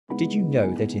Did you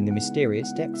know that in the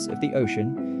mysterious depths of the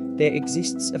ocean, there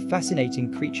exists a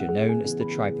fascinating creature known as the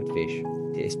tripod fish?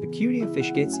 This peculiar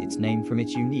fish gets its name from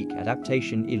its unique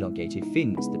adaptation: elongated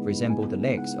fins that resemble the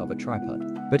legs of a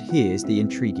tripod. But here's the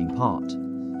intriguing part.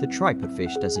 The tripod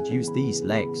fish doesn't use these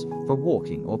legs for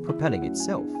walking or propelling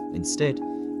itself. Instead,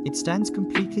 it stands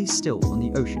completely still on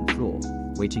the ocean floor,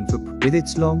 waiting for prey. With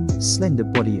its long, slender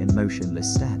body and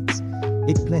motionless stance,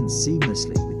 it blends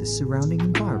seamlessly with the surrounding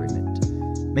environment,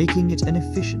 making it an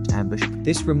efficient ambush.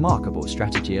 This remarkable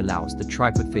strategy allows the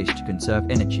tripod fish to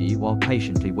conserve energy while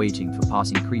patiently waiting for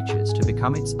passing creatures to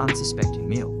become its unsuspecting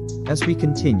meal. As we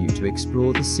continue to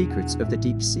explore the secrets of the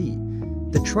deep sea,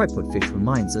 the tripod fish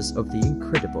reminds us of the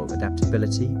incredible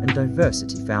adaptability and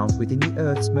diversity found within the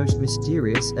Earth's most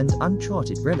mysterious and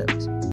uncharted realms.